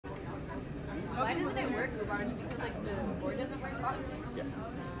Why doesn't it work, Whiteboard? Is it because like the board doesn't work or something? Yeah.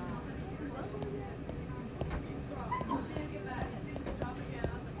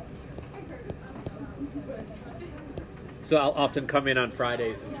 So I'll often come in on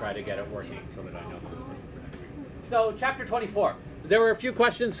Fridays and try to get it working so that I know. So chapter 24. There were a few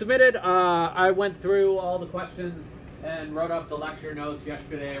questions submitted. I went through all the questions and wrote up the lecture notes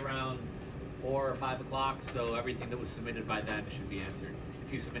yesterday around 4 or 5 o'clock. So everything that was submitted by then should be answered.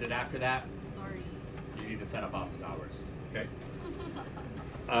 If you submitted after that, Sorry. you need to set up office hours. Okay.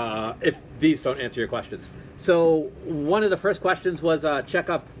 If these don't answer your questions. So one of the first questions was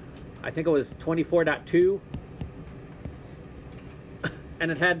checkup. I think it was 24.2. And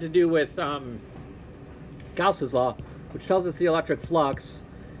it had to do with Gauss's law, which tells us the electric flux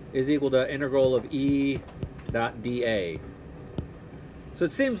is equal to integral of E dot dA. So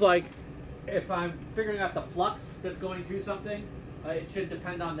it seems like if I'm figuring out the flux that's going through something, it should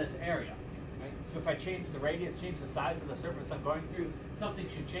depend on this area. Right? So if I change the radius, change the size of the surface I'm going through, something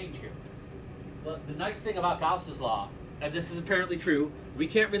should change here. But the nice thing about Gauss's law, and this is apparently true, we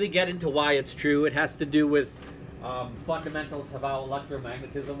can't really get into why it's true. It has to do with fundamentals of how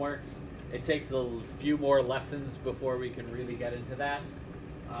electromagnetism works. It takes a few more lessons before we can really get into that.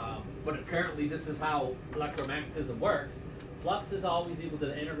 But apparently this is how electromagnetism works. Flux is always equal to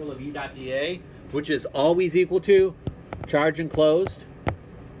the integral of E dot dA, which is always equal to charge enclosed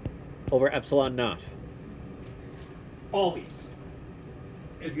over epsilon naught. Always.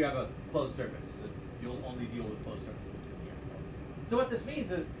 If you have a closed surface. You'll only deal with closed surfaces in here. So what this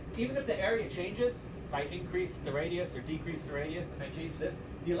means is, even if the area changes, if I increase the radius or decrease the radius, and I change this,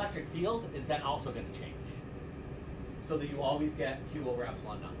 the electric field is then also going to change. So that you always get Q over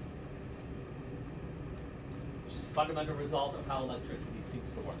epsilon naught. Which is a fundamental result of how electricity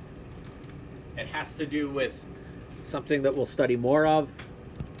seems to work. It has to do with something that we'll study more of,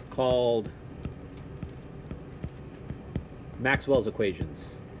 called Maxwell's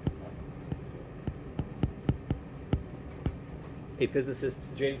equations. A physicist,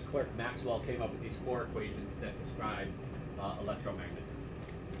 James Clerk Maxwell, came up with these 4 equations that describe electromagnetism.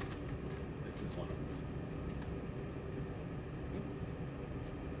 This is one of them.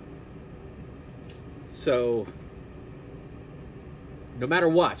 So, no matter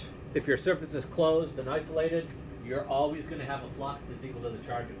what, if your surface is closed and isolated, you're always going to have a flux that's equal to the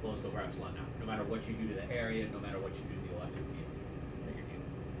charge enclosed over epsilon naught, no matter what you do to the area, no matter what you do to the electric field that you're dealing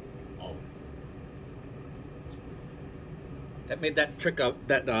with. Always. That made that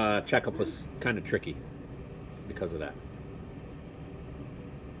checkup was kind of tricky because of that.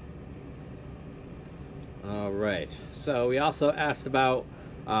 All right. So we also asked about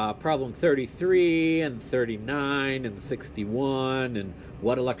problem 33 and 39 and 61 and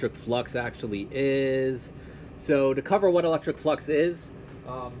what electric flux actually is. So to cover what electric flux is,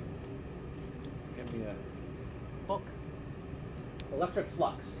 give me a book. Electric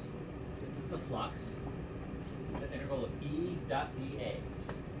flux. This is the flux. The integral of E dot dA.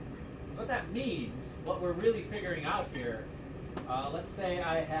 So what that means, what we're really figuring out here, let's say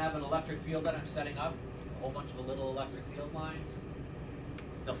I have an electric field that I'm setting up, a whole bunch of little electric field lines.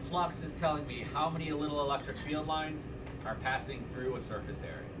 The flux is telling me how many little electric field lines are passing through a surface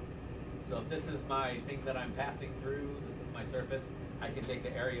area. So if this is my thing that I'm passing through, this is my surface, I can take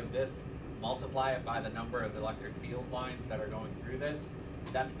the area of this, multiply it by the number of electric field lines that are going through this.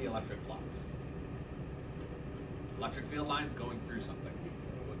 That's the electric flux. Electric field lines going through something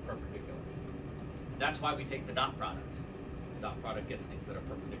with perpendicular. That's why we take the dot product. The dot product gets things that are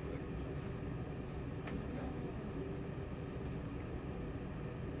perpendicular.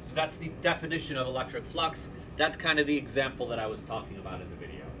 So that's the definition of electric flux. That's kind of the example that I was talking about in the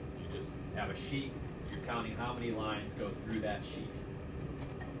video. You just have a sheet, you're counting how many lines go through that sheet.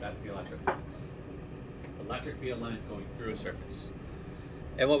 That's the electric flux. Electric field lines going through a surface.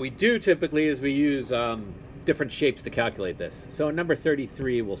 And what we do typically is we use different shapes to calculate this. So number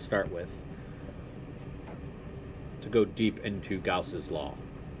 33 we'll start with, to go deep into Gauss's law.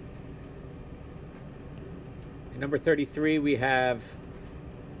 In number 33 we have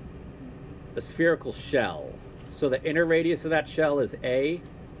a spherical shell. So the inner radius of that shell is A.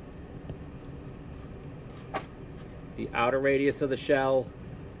 The outer radius of the shell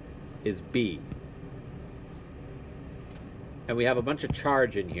is B. And we have a bunch of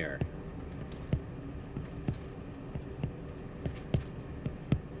charge in here.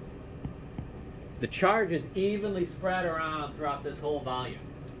 The charge is evenly spread around throughout this whole volume.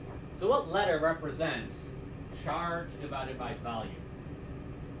 So what letter represents charge divided by volume?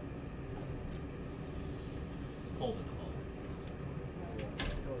 It's cold in the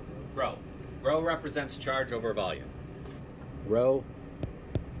hole. Rho. Rho represents charge over volume. Rho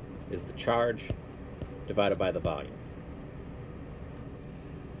is the charge divided by the volume.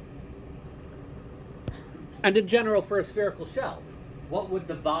 And in general, for a spherical shell, what would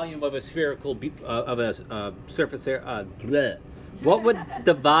the volume of a spherical surface area? What would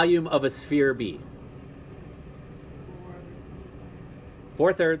the volume of a sphere be?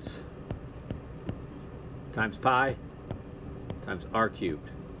 4/3 times pi times r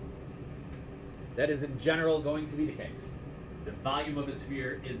cubed. That is in general going to be the case. The volume of a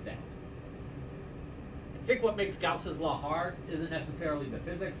sphere is that. I think what makes Gauss's law hard isn't necessarily the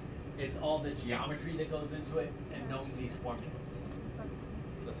physics, it's all the geometry that goes into it and knowing these formulas.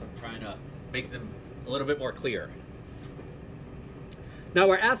 So that's what I'm trying to make them a little bit more clear. Now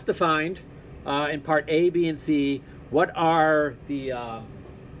we're asked to find, in part A, B, and C, what are the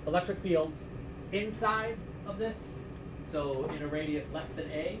electric fields inside of this? So in a radius less than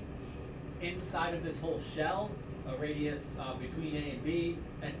A, inside of this whole shell, a radius between A and B,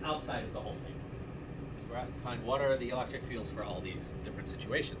 and outside of the whole thing. So we're asked to find what are the electric fields for all these different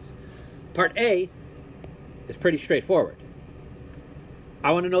situations. Part A is pretty straightforward.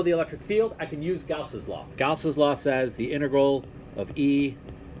 I want to know the electric field. I can use Gauss's law. Gauss's law says the integral of E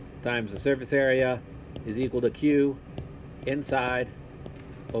times the surface area is equal to Q inside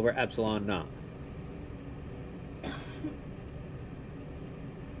over epsilon naught.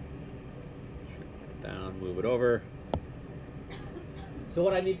 Down, move it over. So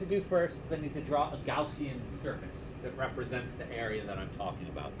what I need to do first is I need to draw a Gaussian surface that represents the area that I'm talking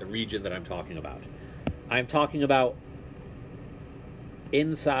about, the region that I'm talking about. I'm talking about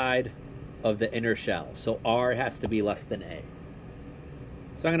inside of the inner shell. So R has to be less than A.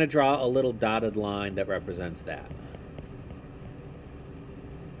 So I'm going to draw a little dotted line that represents that.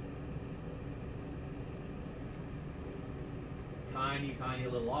 Tiny, tiny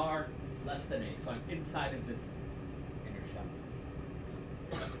little r, less than A. So I'm inside of this inner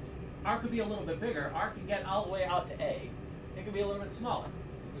shell. R could be a little bit bigger. R can get all the way out to A. It could be a little bit smaller.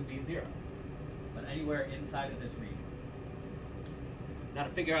 It could be 0. But anywhere inside of this region. Now to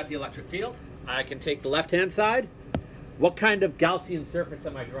figure out the electric field, I can take the left-hand side. What kind of Gaussian surface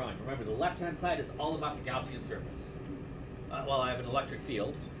am I drawing? Remember, the left-hand side is all about the Gaussian surface. Well, I have an electric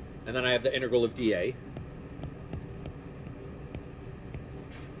field, and then I have the integral of dA.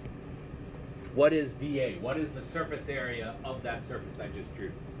 What is dA? What is the surface area of that surface I just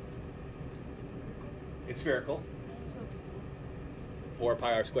drew? It's spherical. 4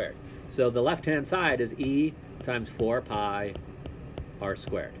 pi r squared. So the left-hand side is E times 4 pi r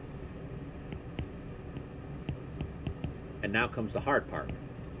squared. And now comes the hard part,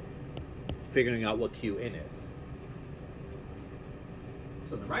 figuring out what Q in is.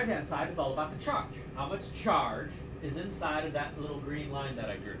 So the right-hand side is all about the charge. How much charge is inside of that little green line that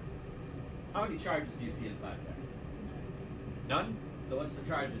I drew? How many charges do you see inside of there? None? So what's the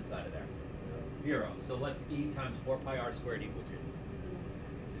charge inside of there? 0. So what's E times 4 pi r squared equal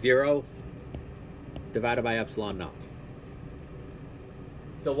to? 0 divided by epsilon naught.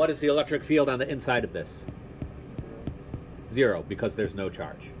 So what is the electric field on the inside of this? 0, because there's no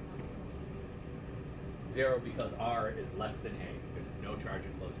charge. 0 because R is less than A. There's no charge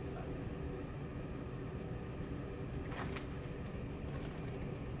enclosed inside.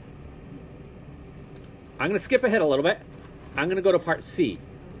 I'm going to skip ahead a little bit. I'm going to go to part C.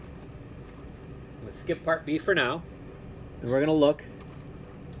 I'm going to skip part B for now. And we're going to look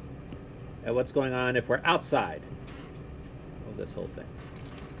at what's going on if we're outside of this whole thing.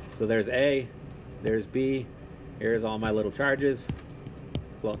 So there's A, there's B. Here's all my little charges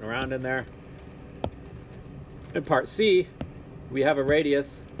floating around in there. In part C, we have a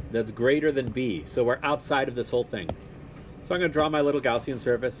radius that's greater than B. So we're outside of this whole thing. So I'm going to draw my little Gaussian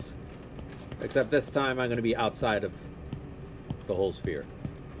surface, except this time I'm going to be outside of the whole sphere.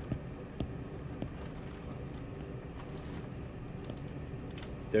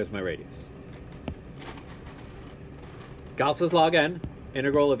 There's my radius. Gauss's law again,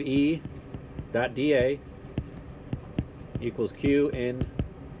 integral of E dot dA equals Q in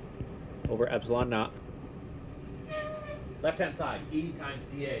over epsilon naught. Left-hand side, E times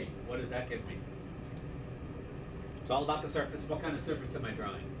dA. What does that give me? It's all about the surface. What kind of surface am I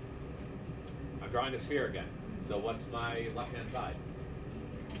drawing? I'm drawing a sphere again. So what's my left-hand side?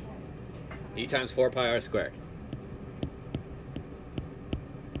 E times 4 pi r squared.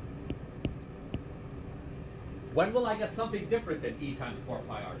 When will I get something different than E times 4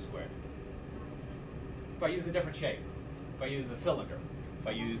 pi r squared? If I use a different shape. If I use a cylinder. If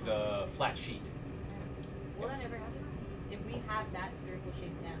I use a flat sheet. Will that ever happen? If we have that spherical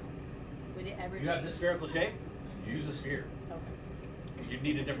shape now, would it ever change? You have this spherical shape? You use a sphere. Okay. You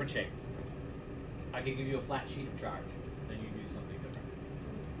need a different shape. I can give you a flat sheet of charge. Then you use something different.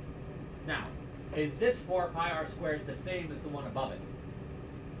 Now, is this 4 pi r squared the same as the one above it?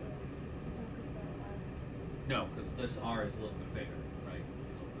 No, because this r is a little bit bigger, right?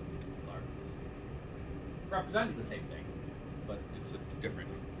 It's a little bit larger. Representing the same thing, but it's a different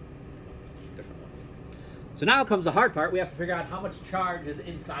one. So now comes the hard part. We have to figure out how much charge is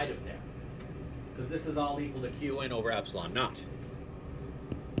inside of there, because this is all equal to Qn over epsilon naught.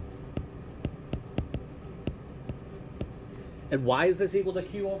 And why is this equal to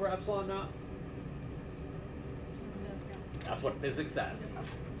Q over epsilon naught? That's what physics says.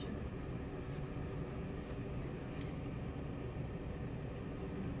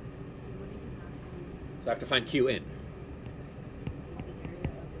 So I have to find Qn.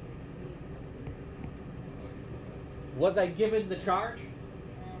 Was I given the charge?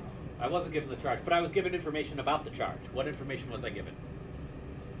 I wasn't given the charge, but I was given information about the charge. What information was I given?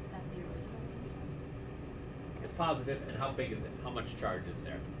 It's positive, and how big is it? How much charge is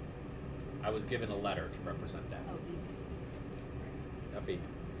there? I was given a letter to represent that. B.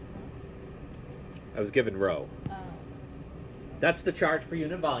 I was given rho. That's the charge per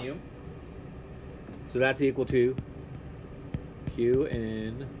unit volume. So that's equal to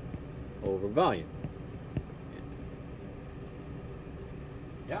Qn over volume.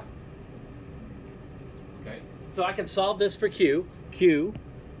 Yeah. Okay. So I can solve this for Q. Q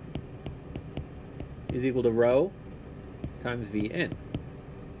is equal to rho times Vn.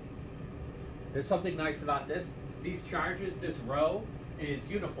 There's something nice about this. These charges, this rho, is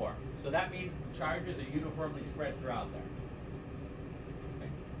uniform. So that means the charges are uniformly spread throughout there.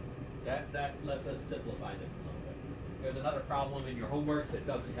 Okay. That lets us simplify this a little bit. There's another problem in your homework that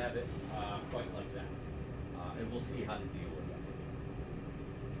doesn't have it quite like that. And we'll see how to deal with that.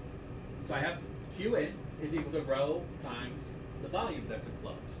 So I have Qn is equal to rho times the volume that's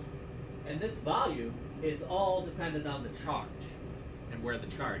enclosed. And this volume is all dependent on the charge and where the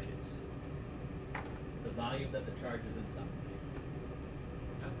charge is. The volume that the charge is inside.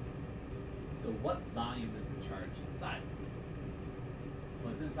 Okay. So what volume is the charge inside?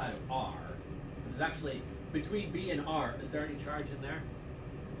 Well, it's inside of R. There's actually, between B and R, is there any charge in there?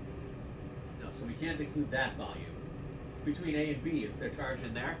 No, so we can't include that volume. Between A and B, is there charge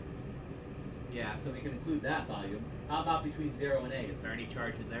in there? Yeah, so we can include that volume. How about between 0 and A? Is there any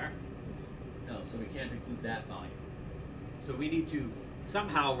charge in there? No, so we can't include that volume. So we need to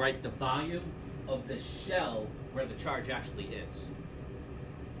somehow write the volume of the shell where the charge actually is.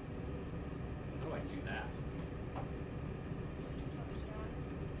 How do I do that?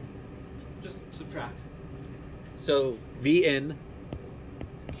 Just subtract. So Vn,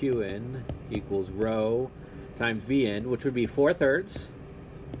 Qn equals rho times Vn, which would be 4/3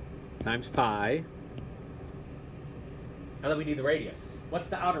 times pi. Now that we need the radius. What's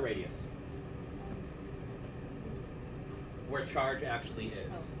the outer radius? Where charge actually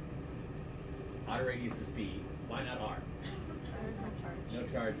is. Outer radius is B. Why not R? No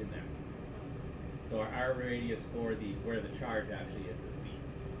charge in there. So our outer radius for the where the charge actually is B.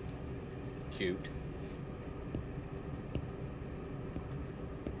 Cubed.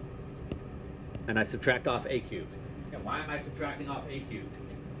 And I subtract off A cubed. Yeah, why am I subtracting off A cubed?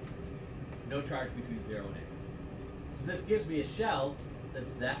 No charge between 0 and A. So this gives me a shell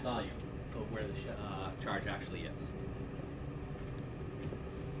that's that volume of where the charge actually is.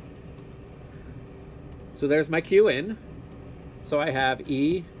 So there's my Qn. So I have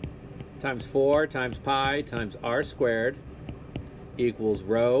E times 4 times pi times R squared equals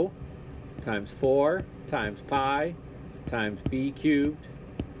rho times 4 times pi times B cubed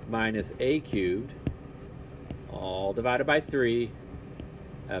minus A cubed, all divided by 3,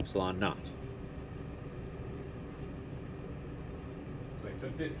 epsilon naught. So I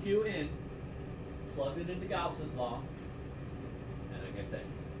took this Qn, plugged it into Gauss's law, and I get this.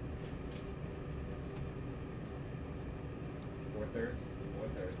 4/3,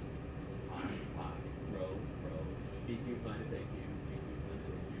 pi, rho, B cubed minus A cubed, B cubed minus A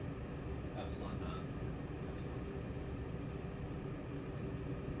cubed, epsilon naught, epsilon.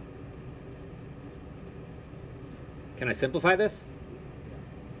 Can I simplify this?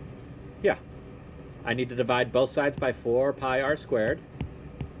 Yeah. I need to divide both sides by 4 pi r squared.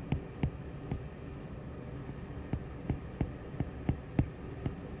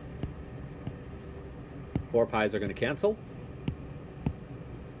 Four pi's are going to cancel.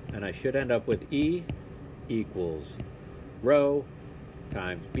 And I should end up with E equals rho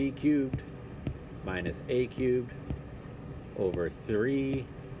times B cubed minus A cubed over 3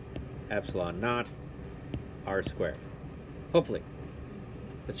 epsilon naught R squared. Hopefully.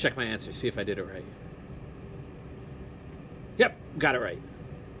 Let's check my answer, see if I did it right. Yep, got it right.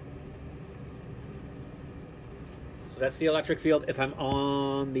 So that's the electric field if I'm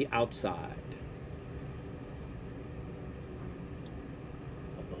on the outside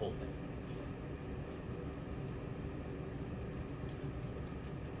of the whole thing.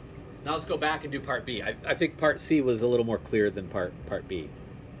 Now let's go back and do part B. I think part C was a little more clear than part B.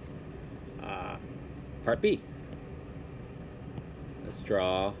 Part B. Let's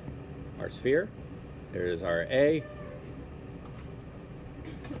draw our sphere. There's our A.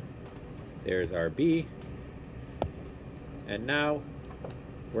 There's our B. And now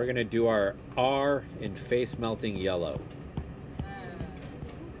we're going to do our R in face melting yellow.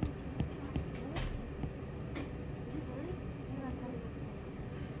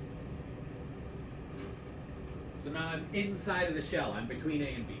 So now I'm inside of the shell. I'm between A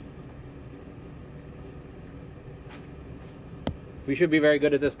and B. We should be very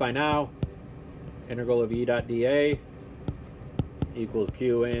good at this by now. Integral of E dot dA equals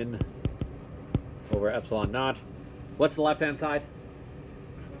Q in over epsilon naught. What's the left-hand side?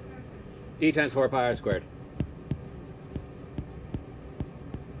 E times 4 pi r squared.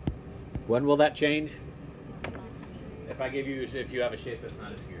 When will that change? If you have a shape that's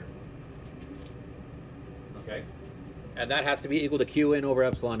not a sphere. Okay. And that has to be equal to Q in over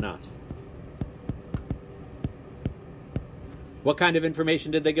epsilon naught. What kind of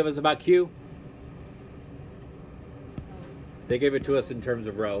information did they give us about Q? They gave it to us in terms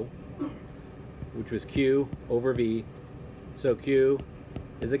of rho, which was Q over V. So Q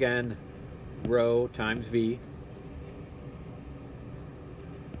is again rho times V.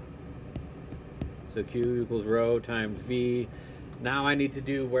 So Q equals rho times V. Now I need to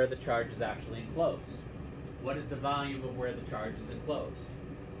do where the charge is actually enclosed. What is the volume of where the charge is enclosed?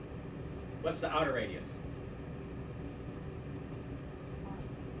 What's the outer radius?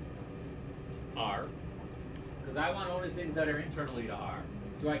 R. Because I want only things that are internally to R.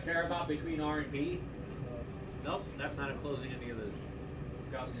 Do I care about between R and B? Nope, that's not enclosing any of the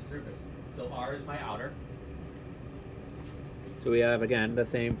Gaussian surface. So R is my outer. So we have, again, the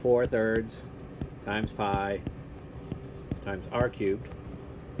same 4/3 times pi times R cubed.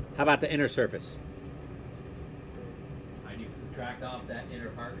 How about the inner surface? I need to subtract off that inner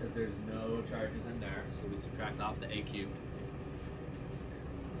part because there's no charges in there. So we subtract off the A cubed.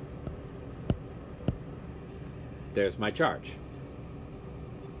 There's my charge.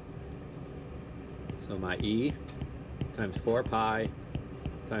 So my E times 4 pi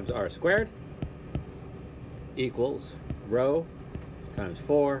times R squared equals rho times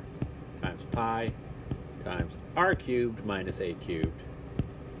 4 times pi times R cubed minus A cubed,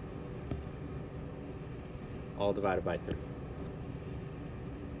 all divided by 3.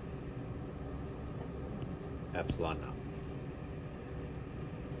 Epsilon naught.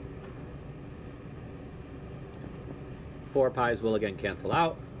 Four pi's will again cancel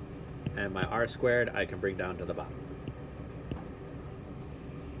out, and my R squared I can bring down to the bottom.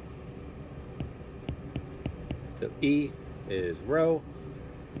 So E is rho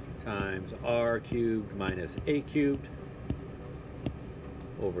times R cubed minus A cubed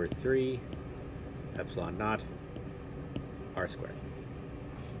over 3 epsilon naught R squared.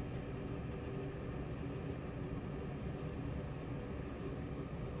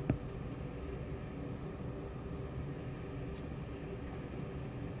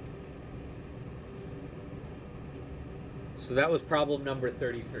 So that was problem number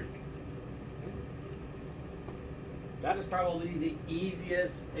 33. That is probably the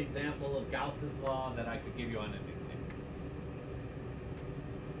easiest example of Gauss's law that I could give you on an exam.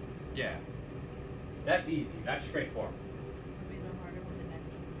 Yeah. That's easy. That's straightforward. It'll be a little harder with the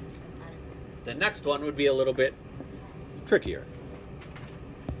next one. The next one would be a little bit trickier.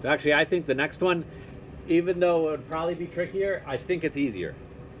 Actually, I think the next one, even though it would probably be trickier, I think it's easier.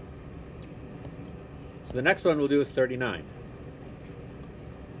 So the next one we'll do is 39.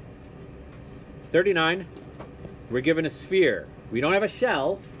 39, we're given a sphere. We don't have a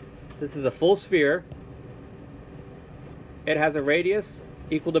shell. This is a full sphere. It has a radius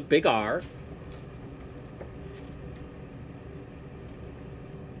equal to big R.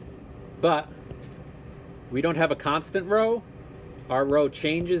 But we don't have a constant rho. Our rho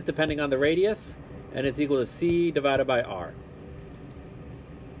changes depending on the radius, and it's equal to C divided by R.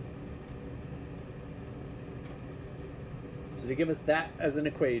 So they give us that as an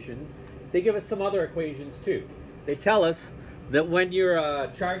equation. They give us some other equations too. They tell us that when your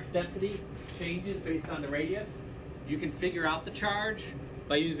charge density changes based on the radius, you can figure out the charge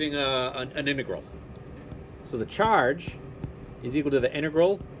by using an integral. So the charge is equal to the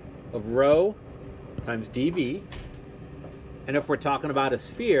integral of rho times dV. And if we're talking about a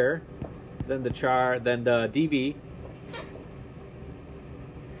sphere, then the dV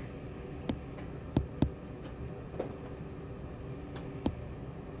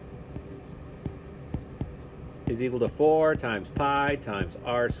is equal to 4 times pi times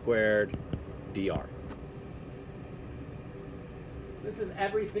r squared dr. This is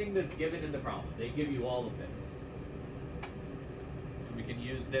everything that's given in the problem. They give you all of this. And we can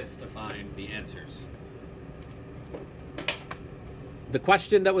use this to find the answers. The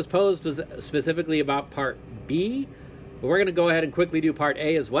question that was posed was specifically about part B, but we're going to go ahead and quickly do part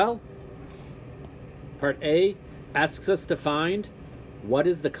A as well. Part A asks us to find what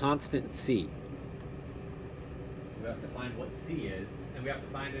is the constant C. We have to find what C is, and we have to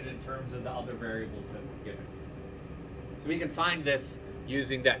find it in terms of the other variables that were given. So we can find this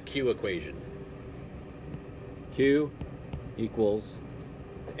using that Q equation. Q equals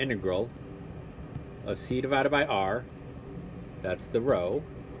the integral of C divided by R, that's the rho,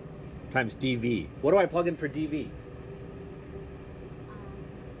 times dV. What do I plug in for dV?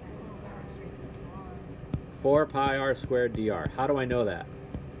 4 pi r squared dr. How do I know that?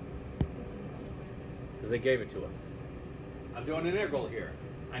 Because they gave it to us. I'm doing an integral here.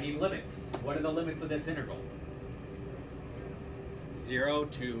 I need limits. What are the limits of this integral? 0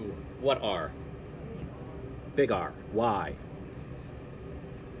 to what r? Big R. Why?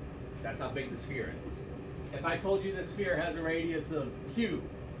 That's how big the sphere is. If I told you the sphere has a radius of q,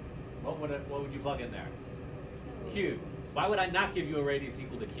 what would you plug in there? Q. Why would I not give you a radius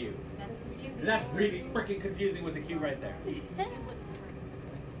equal to q? That's confusing. That's really freaking confusing with the q right there.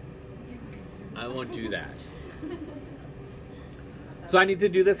 I won't do that. So I need to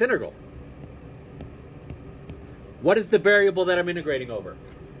do this integral. What is the variable that I'm integrating over?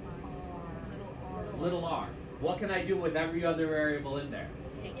 Little r. What can I do with every other variable in there?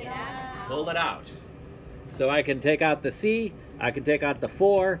 Take it out. Pull it out. So I can take out the c, I can take out the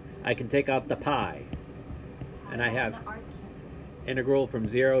 4, I can take out the pi. And I have integral from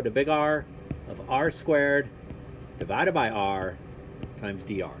 0 to big R of r squared divided by r times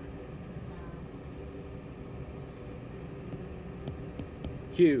dr.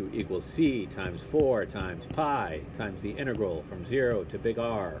 Q equals c times 4 times pi times the integral from 0 to big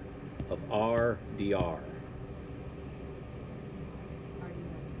R of r dr.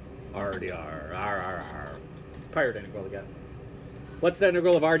 R dr. R. Pirate integral again. What's the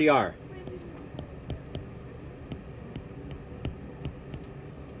integral of r dr?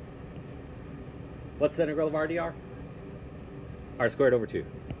 What's the integral of r dr? R squared over 2.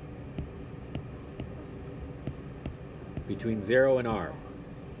 Between 0 and r.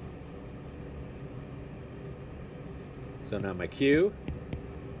 So now my Q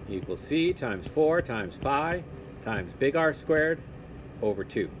equals c times 4 times pi times big R squared over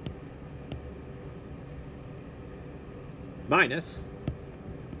 2. Minus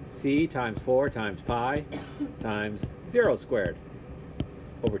c times 4 times pi times 0 squared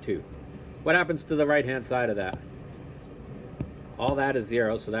over 2. What happens to the right-hand side of that? All that is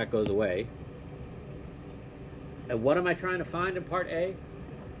 0, so that goes away. And what am I trying to find in part A?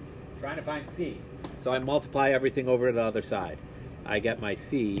 Trying to find c. So I multiply everything over to the other side. I get my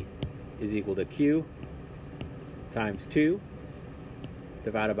c is equal to q times 2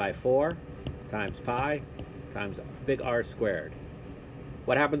 divided by 4 times pi times big R squared.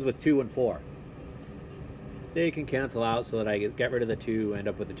 What happens with 2 and 4? They can cancel out so that I get rid of the 2, end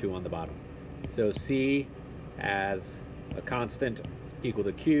up with the 2 on the bottom. So c as a constant equal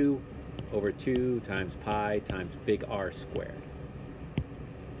to q over 2 times pi times big R squared.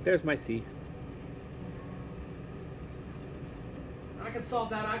 There's my c. I can solve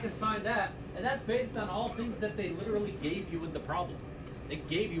that, I can find that, and that's based on all things that they literally gave you in the problem. They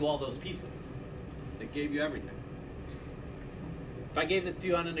gave you all those pieces. They gave you everything. If I gave this to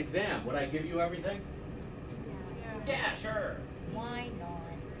you on an exam, would I give you everything? Yeah, sure. Why not?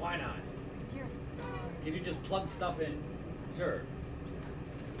 Why not? Because you're a star. Can you just plug stuff in? Sure.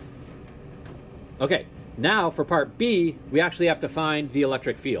 Okay, now for part B, we actually have to find the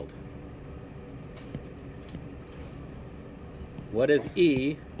electric field. What is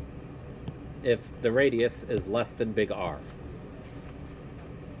E if the radius is less than big R?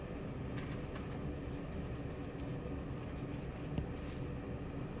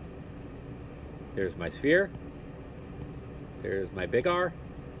 There's my sphere. There's my big R.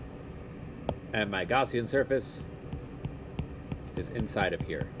 And my Gaussian surface is inside of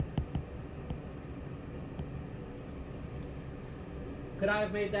here. Could I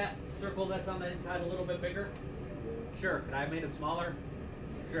have made that circle that's on the inside a little bit bigger? Sure. Could I have made it smaller?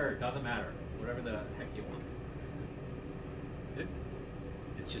 Sure. Doesn't matter. Whatever the heck you want.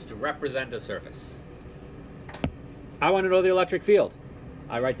 It's just to represent a surface. I want to know the electric field.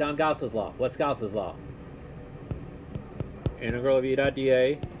 I write down Gauss's law. What's Gauss's law? Integral of E dot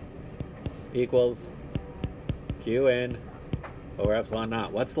dA equals Qn over epsilon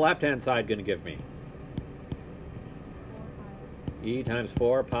naught. What's the left-hand side going to give me? E times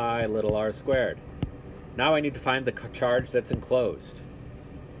 4 pi little r squared. Now I need to find the charge that's enclosed.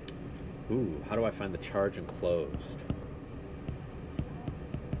 Ooh, how do I find the charge enclosed?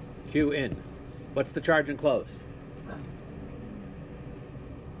 Q in. What's the charge enclosed?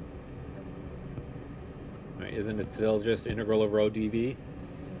 Right, isn't it still just integral of rho dv?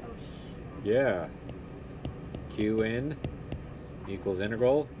 Yeah. Q in equals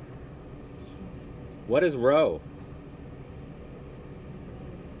integral. What is rho?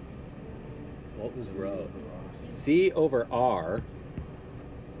 What was rho? C over r.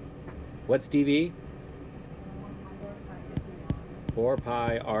 What's dv? 4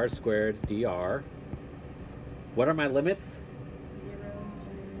 pi r squared dr. What are my limits?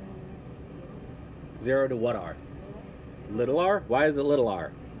 0 to what r? Little r? Why is it little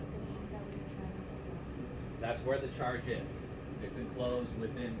r? That's where the charge is. It's enclosed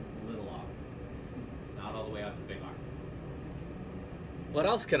within little r. Not all the way out to big R. What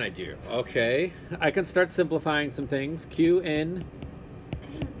else can I do? Okay, I can start simplifying some things. Q in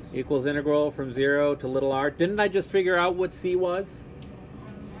equals integral from 0 to little r. Didn't I just figure out what C was?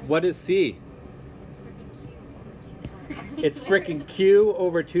 What is C? It's freaking Q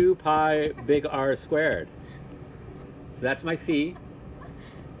over 2 pi big R squared. So that's my C.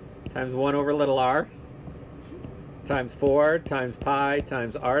 Times 1 over little r. Times 4 times pi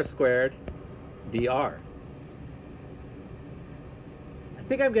times r squared dr. I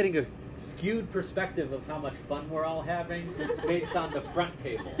think I'm getting a skewed perspective of how much fun we're all having based on the front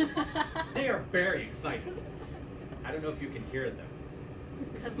table. They are very excited. I don't know if you can hear them.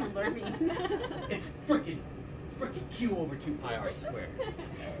 Because we're learning. It's freaking Q over 2 pi r squared.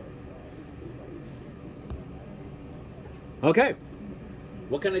 Okay.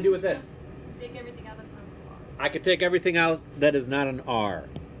 What can I do with this? Take everything out that's not an R. I could take everything out that is not an R.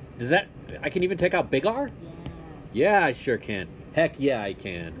 Does that... I can even take out big R? Yeah, I sure can. Heck yeah, I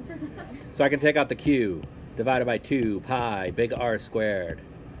can. So I can take out the Q divided by 2 pi big R squared.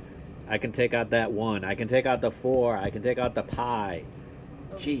 I can take out that 1. I can take out the 4. I can take out the pi.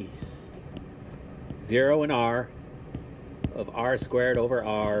 Jeez. 0 in R of r squared over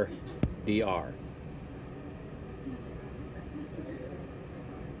r dr.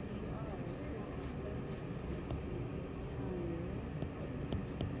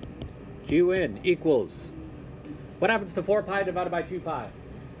 Q in equals, what happens to 4 pi divided by 2 pi?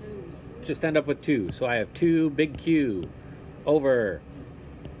 Just end up with 2. So I have 2 big Q over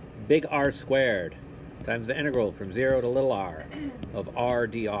big R squared times the integral from 0 to little r of r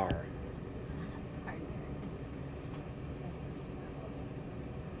dr.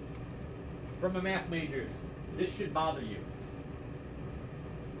 From a math majors, this should bother you.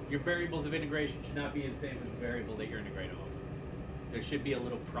 Your variables of integration should not be the same as the variable that you're integrating over. There should be a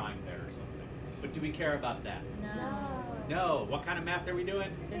little prime there or something. But do we care about that? No. No. What kind of math are we doing?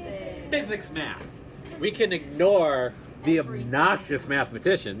 Physics. Physics math. We can ignore the obnoxious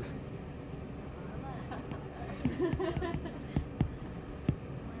mathematicians.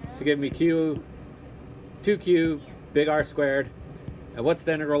 To give me Q, 2Q, big R squared. And what's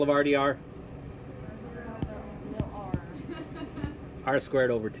the integral of r dr? R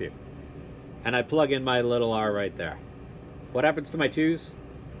squared over 2. And I plug in my little r right there. What happens to my 2's?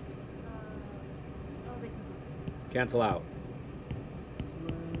 Cancel out.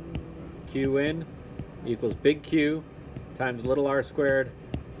 Q in equals big Q times little r squared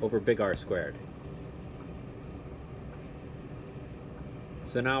over big R squared.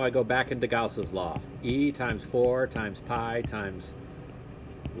 So now I go back into Gauss's law. E times 4 times pi times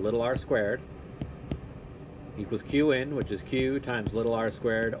little r squared equals Q in, which is Q times little r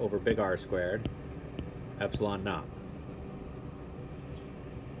squared over big R squared, epsilon naught.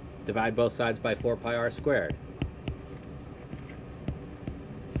 Divide both sides by 4 pi r squared.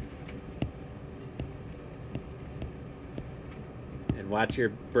 And watch your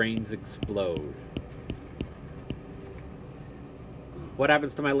brains explode. What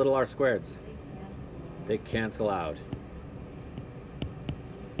happens to my little r squareds? They cancel out.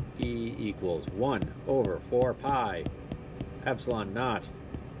 E equals 1 over 4 pi epsilon naught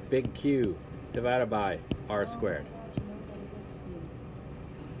big Q divided by r squared.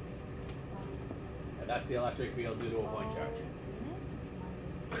 And that's the electric field due to a point charge.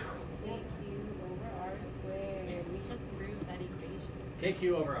 KQ over R squared. We just proved that equation.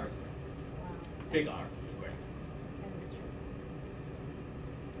 KQ over r squared. Big R squared.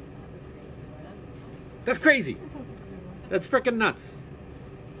 That's crazy. That's frickin' nuts.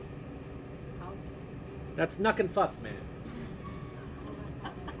 That's nuck and futz, man.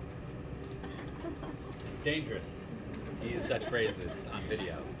 It's dangerous to use such phrases on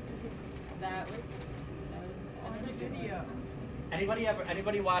video. That was on the video.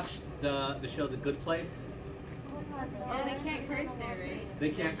 Anybody watch the show The Good Place? Oh, they can't curse there, right? They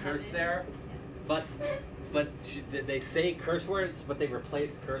can't curse there, but they say curse words, but they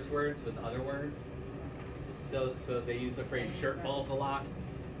replace curse words with other words. So they use the phrase shirt balls a lot.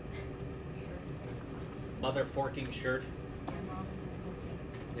 Mother forking shirt.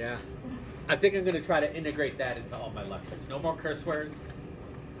 Yeah. I think I'm going to try to integrate that into all my lectures. No more curse words.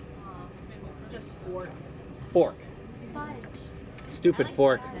 Just fork. Fork. Fudge. Stupid I like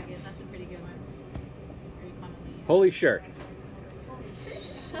fork. that. That's a pretty good one. It's very commonly used. Holy shirt.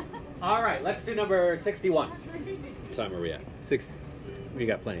 All right, let's do number 61. What time are we at? We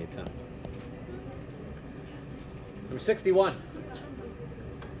got plenty of time. Number 61.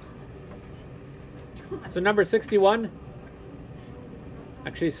 So number 61.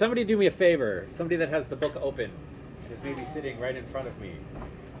 Actually, somebody do me a favor. Somebody that has the book open is maybe sitting right in front of me.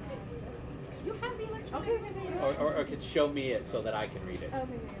 You have the electronic. Okay. Or could show me it so that I can read it.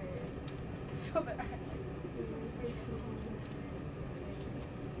 Okay. So bad.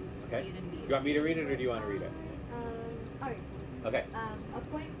 Okay. Do you want me to read it or do you want to read it? Alright. Okay. A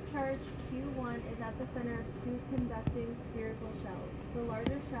point charge Q1 is at the center of two conducting spherical shells. The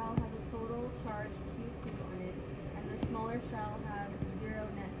larger shell has a total charge Q2 on it, and the smaller shell has 0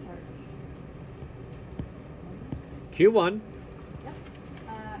 net charge. Q1. Yep.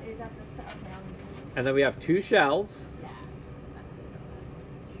 Is at the okay. And then we have two shells. Yes.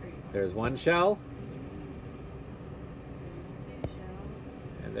 There's one shell.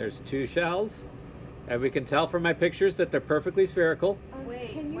 And there's two shells. And we can tell from my pictures that they're perfectly spherical.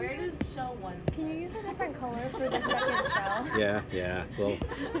 Wait, can you where does shell one start? Can you use a different color for the second shell? Yeah. Well,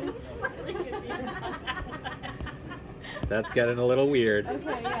 that's getting a little weird.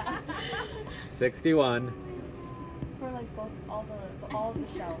 Okay, yeah. 61. For like all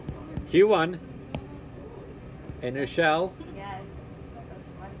the shells. Q1. Inner shell Yes.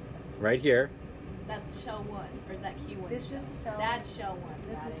 right here. That's shell one. Or is that Q1? This is shell. That's shell one.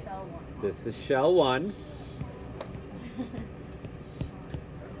 This Got is it. shell 1. This is shell 1.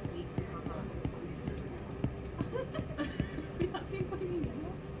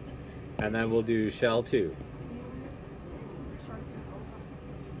 And then we'll do shell 2.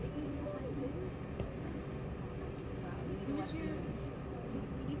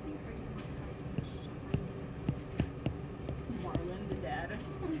 Marlon, the dad.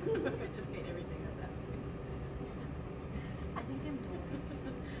 It just made everything that's happening. I think I'm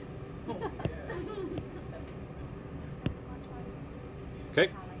doing. Okay.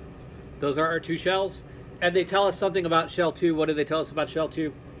 Those are our two shells. And they tell us something about shell 2. What do they tell us about shell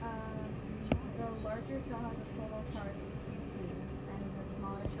 2? The larger shell has a total charge of Q2, and the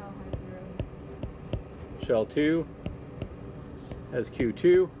smaller shell has 0. Shell 2 has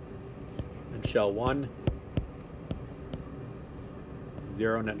Q2. And shell 1,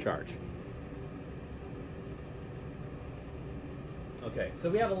 0 net charge. Okay, so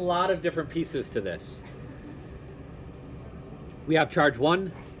we have a lot of different pieces to this. We have charge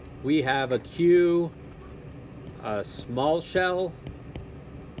 1. We have a Q, a small shell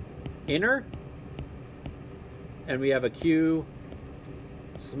inner, and we have a Q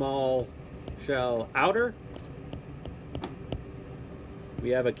small shell outer. We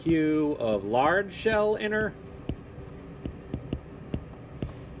have a Q of large shell inner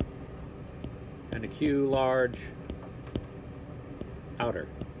and a Q large outer.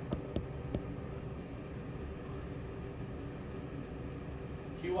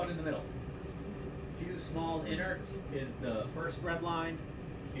 Q1 in the middle. Q small inner is the first red line.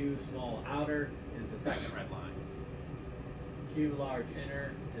 Q small outer is the second red line. Q large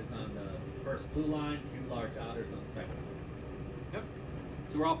inner is on the first blue line. Q large outer is on the second one. Yep.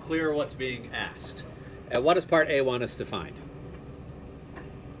 So we're all clear what's being asked. And what does part A want us to find?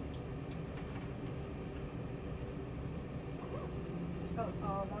 That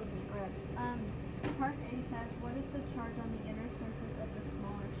was incorrect. Part A says, what is the charge on the inner surface of the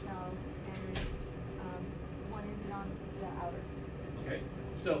smaller shell, and what is it on the outer surface? Okay.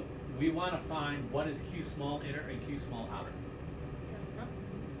 So we want to find what is Q small inner and Q small outer.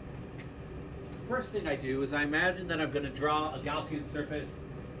 First thing I do is I imagine that I'm going to draw a Gaussian surface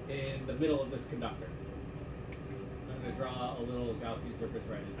in the middle of this conductor. I'm going to draw a little Gaussian surface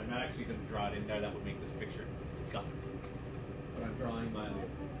right in. I'm not actually going to draw it in there. That would make this picture disgusting. But I'm drawing my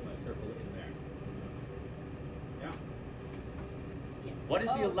circle in there. Yeah? Yes. What is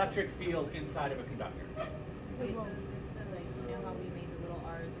the electric field inside of a conductor? Wait, so is this the, like, you know how we made the little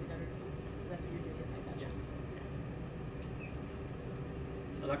R's or whatever? So that's what you're doing inside that shell?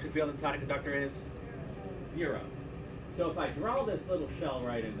 Electric field inside a conductor is 0. So if I draw this little shell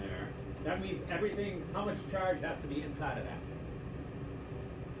right in there, that means everything, how much charge has to be inside of that?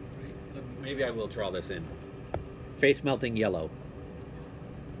 maybe I will draw this in. Face melting yellow.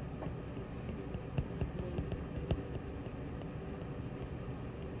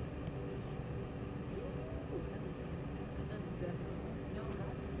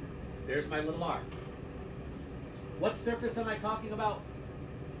 There's my little r. What surface am I talking about?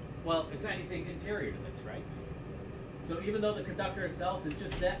 Well, it's anything interior to this, right? So even though the conductor itself is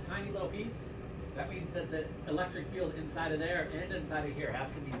just that tiny little piece, that means that the electric field inside of there and inside of here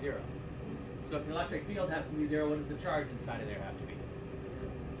has to be 0. So if the electric field has to be 0, what does the charge inside of there have to be?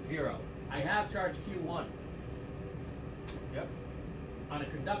 0. I have charge Q1. Yep. On a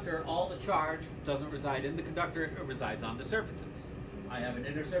conductor, all the charge doesn't reside in the conductor, it resides on the surfaces. I have an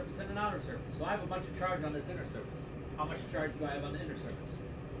inner surface and an outer surface. So I have a bunch of charge on this inner surface. How much charge do I have on the inner surface?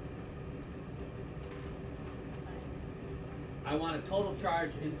 I want a total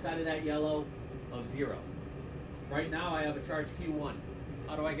charge inside of that yellow of 0. Right now I have a charge Q1.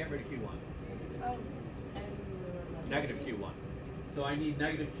 How do I get rid of Q1? Oh, Negative Q1. So I need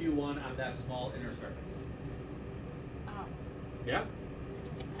negative Q1 on that small inner surface. oh. Yeah?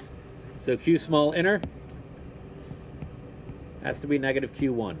 So Q small inner has to be negative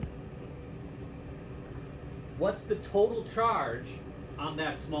Q1. What's the total charge on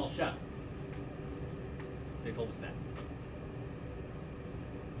that small shell? They told us that.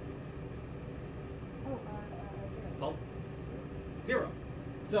 Well, 0.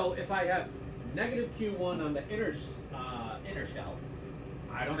 So if I have negative Q1 on the inner shell,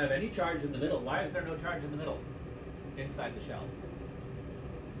 I don't have any charge in the middle. Why is there no charge in the middle inside the shell?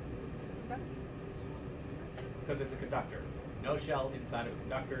 Because it's a conductor. No shell inside of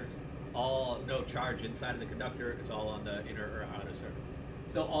conductors. No charge inside of the conductor. It's all on the inner or outer surface.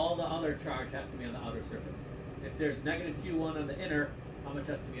 So all the other charge has to be on the outer surface. If there's negative Q1 on the inner, how much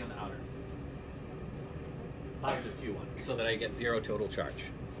has to be on the outer? Positive Q1, so that I get 0 total charge.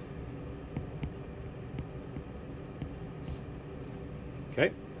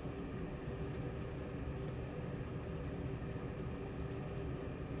 Okay.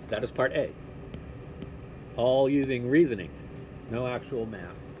 So that is part A. All using reasoning, no actual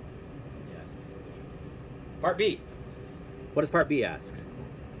math yet. Part B. What does part B ask?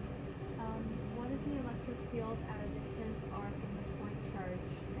 What is the electric field at a distance r from the point charge,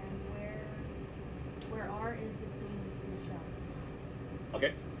 and where r is between the two shells?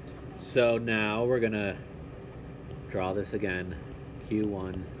 Okay. So now we're gonna draw this again.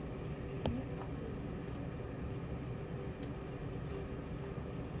 Q1.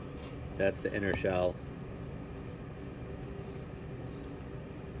 That's the inner shell.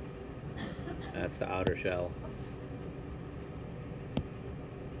 That's the outer shell.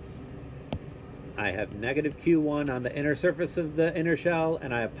 I have negative Q1 on the inner surface of the inner shell,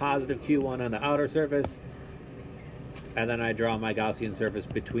 and I have positive Q1 on the outer surface. And then I draw my Gaussian surface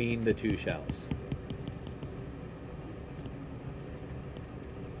between the two shells.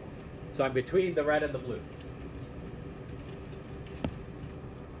 So I'm between the red and the blue.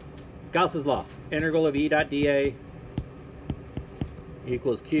 Gauss's law. Integral of E dot dA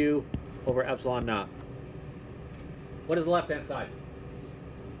equals Q over epsilon naught. What is the left-hand side?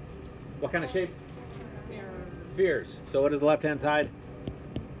 What kind of shape? Spheres. So what is the left-hand side?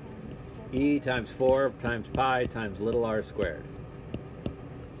 E times 4 times pi times little r squared.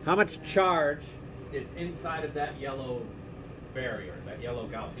 How much charge is inside of that yellow barrier, that yellow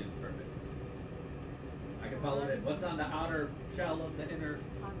Gaussian surface? I can follow it in. What's on the outer shell of the inner?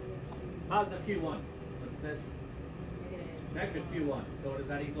 Positive Q1. What's this? Negative Q1. So what does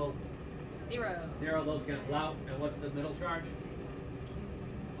that equal? 0. 0, those cancel out. And what's the middle charge?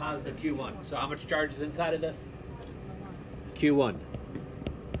 Positive Q1. So how much charge is inside of this? Q1.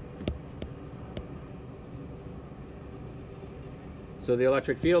 So the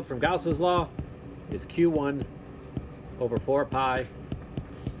electric field from Gauss's law is Q1 over 4 pi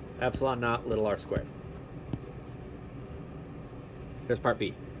epsilon naught little r squared. Here's part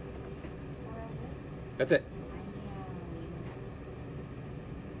B. That's it.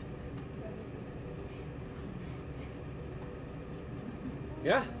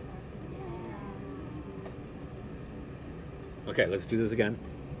 Yeah? Okay, let's do this again.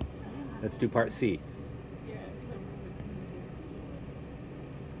 Let's do part C.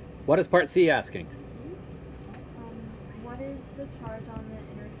 What is part C asking? What is the charge on the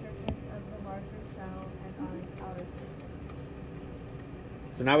inner surface of the larger shell and on its outer surface?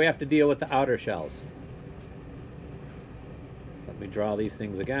 So now we have to deal with the outer shells. So let me draw these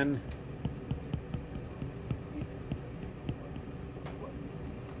things again.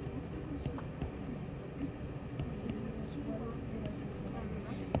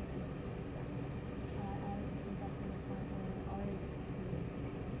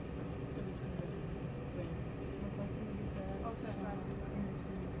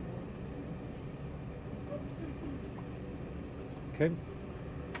 Okay.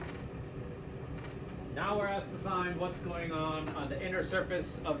 Now we're asked to find what's going on the inner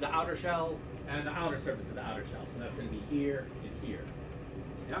surface of the outer shell and the outer surface of the outer shell. So that's going to be here and here.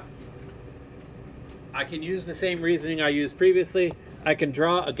 Yeah. I can use the same reasoning I used previously. I can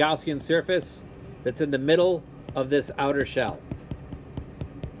draw a Gaussian surface that's in the middle of this outer shell.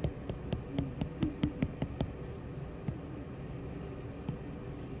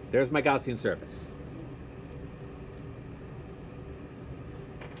 There's my Gaussian surface.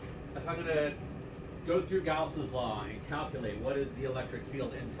 If I'm going to go through Gauss's law and calculate what is the electric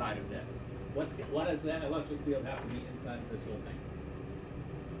field inside of this, what does that electric field have to be inside of this whole thing?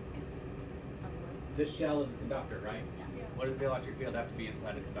 This shell is a conductor, right? Yeah. What does the electric field have to be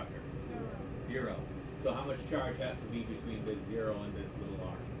inside a conductor? Zero. So how much charge has to be between this 0 and this little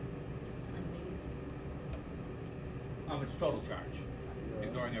r? How much total charge?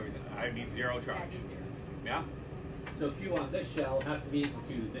 Ignoring everything. I mean 0 charge. Yeah, just 0. Yeah? So Q on this shell has to be equal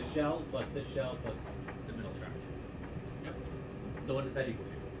to this shell plus the middle charge. Yep. So what does that equal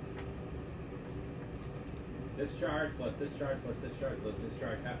to? This charge plus this charge plus this charge plus this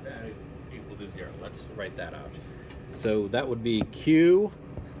charge have to add equal to 0. Let's write that out. So that would be Q,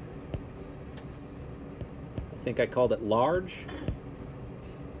 I think I called it large,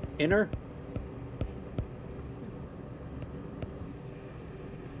 inner,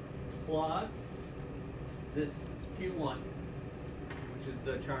 plus this Q1, which is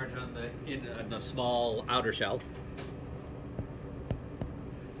the charge on the small outer shell,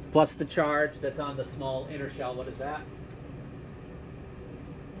 plus the charge that's on the small inner shell. What is that?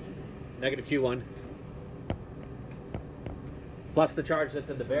 Negative Q1. Plus the charge that's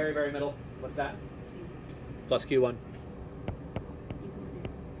in the very, very middle. What's that? Plus Q1.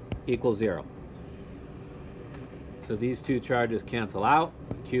 Equals 0. So these two charges cancel out.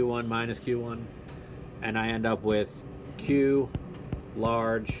 Q1 minus Q1. And I end up with Q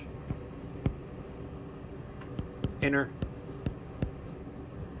large inner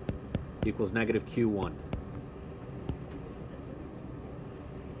equals negative Q1.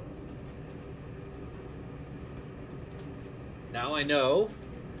 Now I know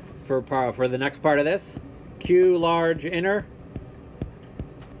for the next part of this, Q large inner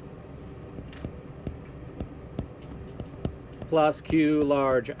plus Q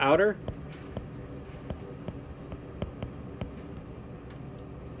large outer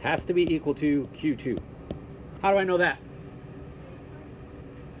has to be equal to Q2. How do I know that?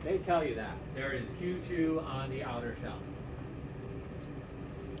 They tell you that. There is Q2 on the outer shell.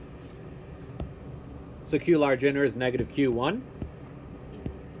 So Q large inner is negative Q1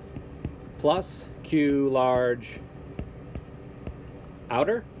 plus Q large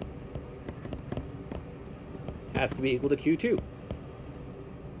outer has to be equal to Q2.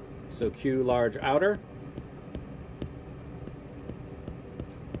 So Q large outer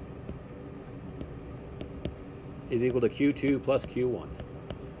is equal to Q2 plus Q1.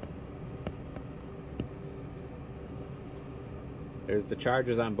 There's the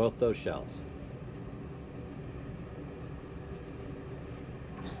charges on both those shells.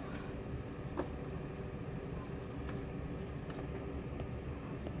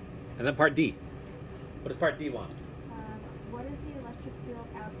 And then part D. What does part D want? What is the electric field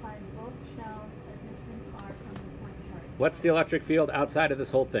outside both shells at distance r from the point charge? What's the electric field outside of this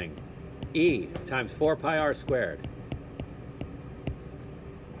whole thing? E times 4 pi r squared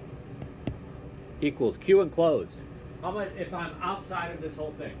equals Q enclosed. How much, if I'm outside of this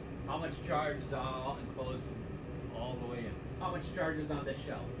whole thing, how much charge is all enclosed all the way in? How much charge is on this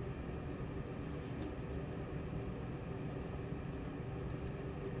shell?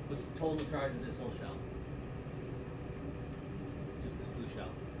 What's the total charge of this whole shell? Just this blue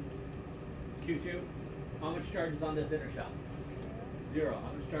shell. Q2. How much charge is on this inner shell? 0.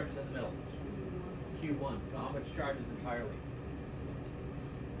 How much charge is in the middle? Q1. So how much charge is entirely?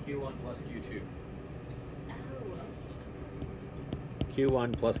 Q1 plus Q2.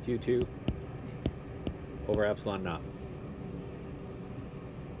 Q1 plus Q2 over epsilon naught.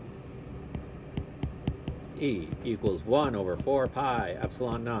 E equals 1 over 4 pi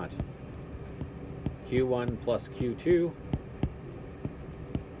epsilon naught. Q1 plus Q2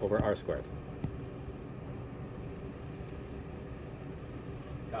 over r squared.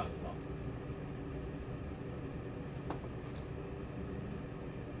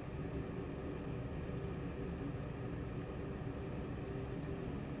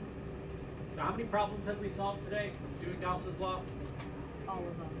 Now, how many problems have we solved today doing Gauss's law? All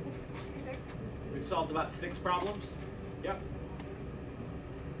of them. 6. We've solved about 6 problems. Yep.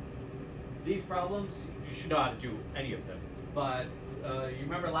 These problems, you should know how to do any of them. But you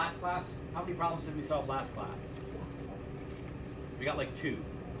remember last class? How many problems did we solve last class? We got like 2.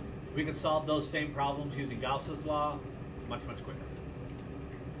 We can solve those same problems using Gauss's law much, much quicker.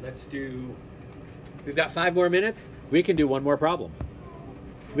 Let's do, we've got 5 more minutes. We can do one more problem.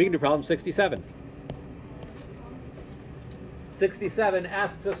 We can do problem 67. 67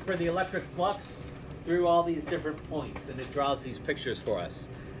 asks us for the electric flux through all these different points, and it draws these pictures for us.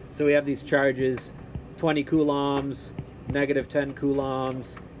 So we have these charges, 20 coulombs, negative 10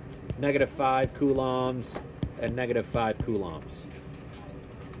 coulombs, negative 5 coulombs, and negative 5 coulombs.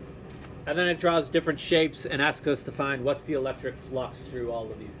 And then it draws different shapes and asks us to find what's the electric flux through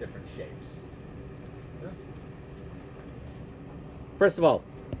all of these different shapes. First of all,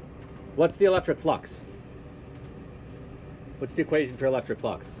 what's the electric flux? What's the equation for electric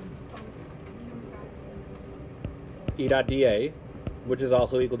flux? E dot dA, which is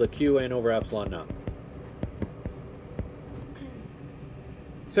also equal to Qn over epsilon naught.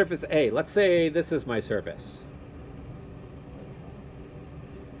 Surface A, let's say this is my surface.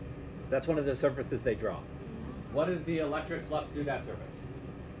 So that's one of the surfaces they draw. What is the electric flux through that surface?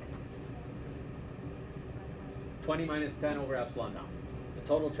 20 minus 10 over epsilon naught. The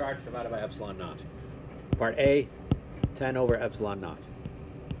total charge divided by epsilon naught. Part A, 10 over epsilon naught.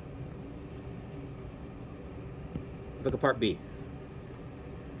 Let's look at part B.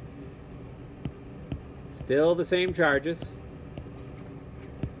 Still the same charges.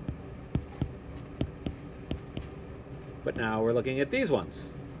 But now we're looking at these ones.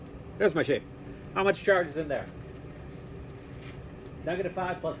 There's my shape. How much charge is in there? Negative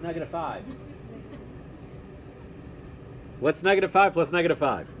 5 plus negative 5. What's negative 5 plus negative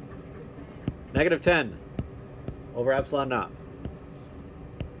 5? Negative 10 over epsilon naught.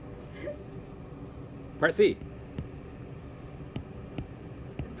 Part C.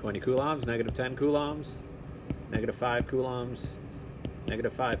 20 coulombs, negative 10 coulombs, negative 5 coulombs,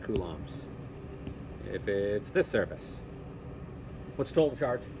 negative 5 coulombs. If it's this surface, what's total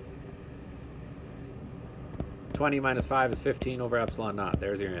charge? 20 minus 5 is 15 over epsilon naught.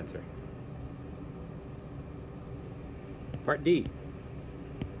 There's your answer. Part D.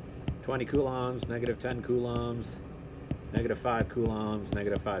 20 coulombs, negative 10 coulombs, negative 5 coulombs,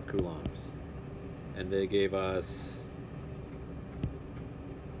 negative 5 coulombs. And they gave us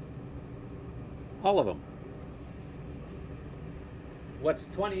all of them. What's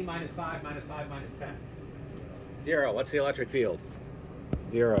 20 minus 5 minus 5 minus 10? 0. What's the electric field?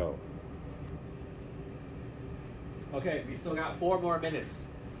 0. Okay, we still got 4 more minutes.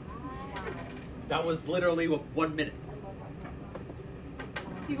 That was literally 1 minute.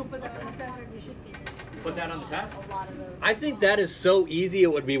 You can put that on the test. Put that on the test? A lot of those. I think that is so easy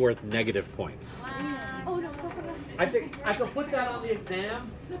it would be worth negative points. Oh no, go for that. I think I could put that on the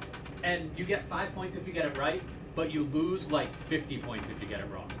exam, and you get 5 points if you get it right, but you lose like 50 points if you get it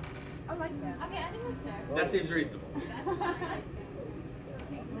wrong. I like that. Okay, I think that's fair. That seems reasonable. You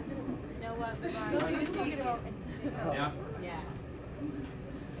know what? Yeah? Yeah.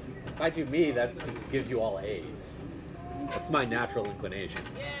 If I do me, that just gives you all A's. That's my natural inclination.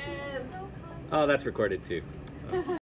 Yes. Oh, that's recorded too. Oh.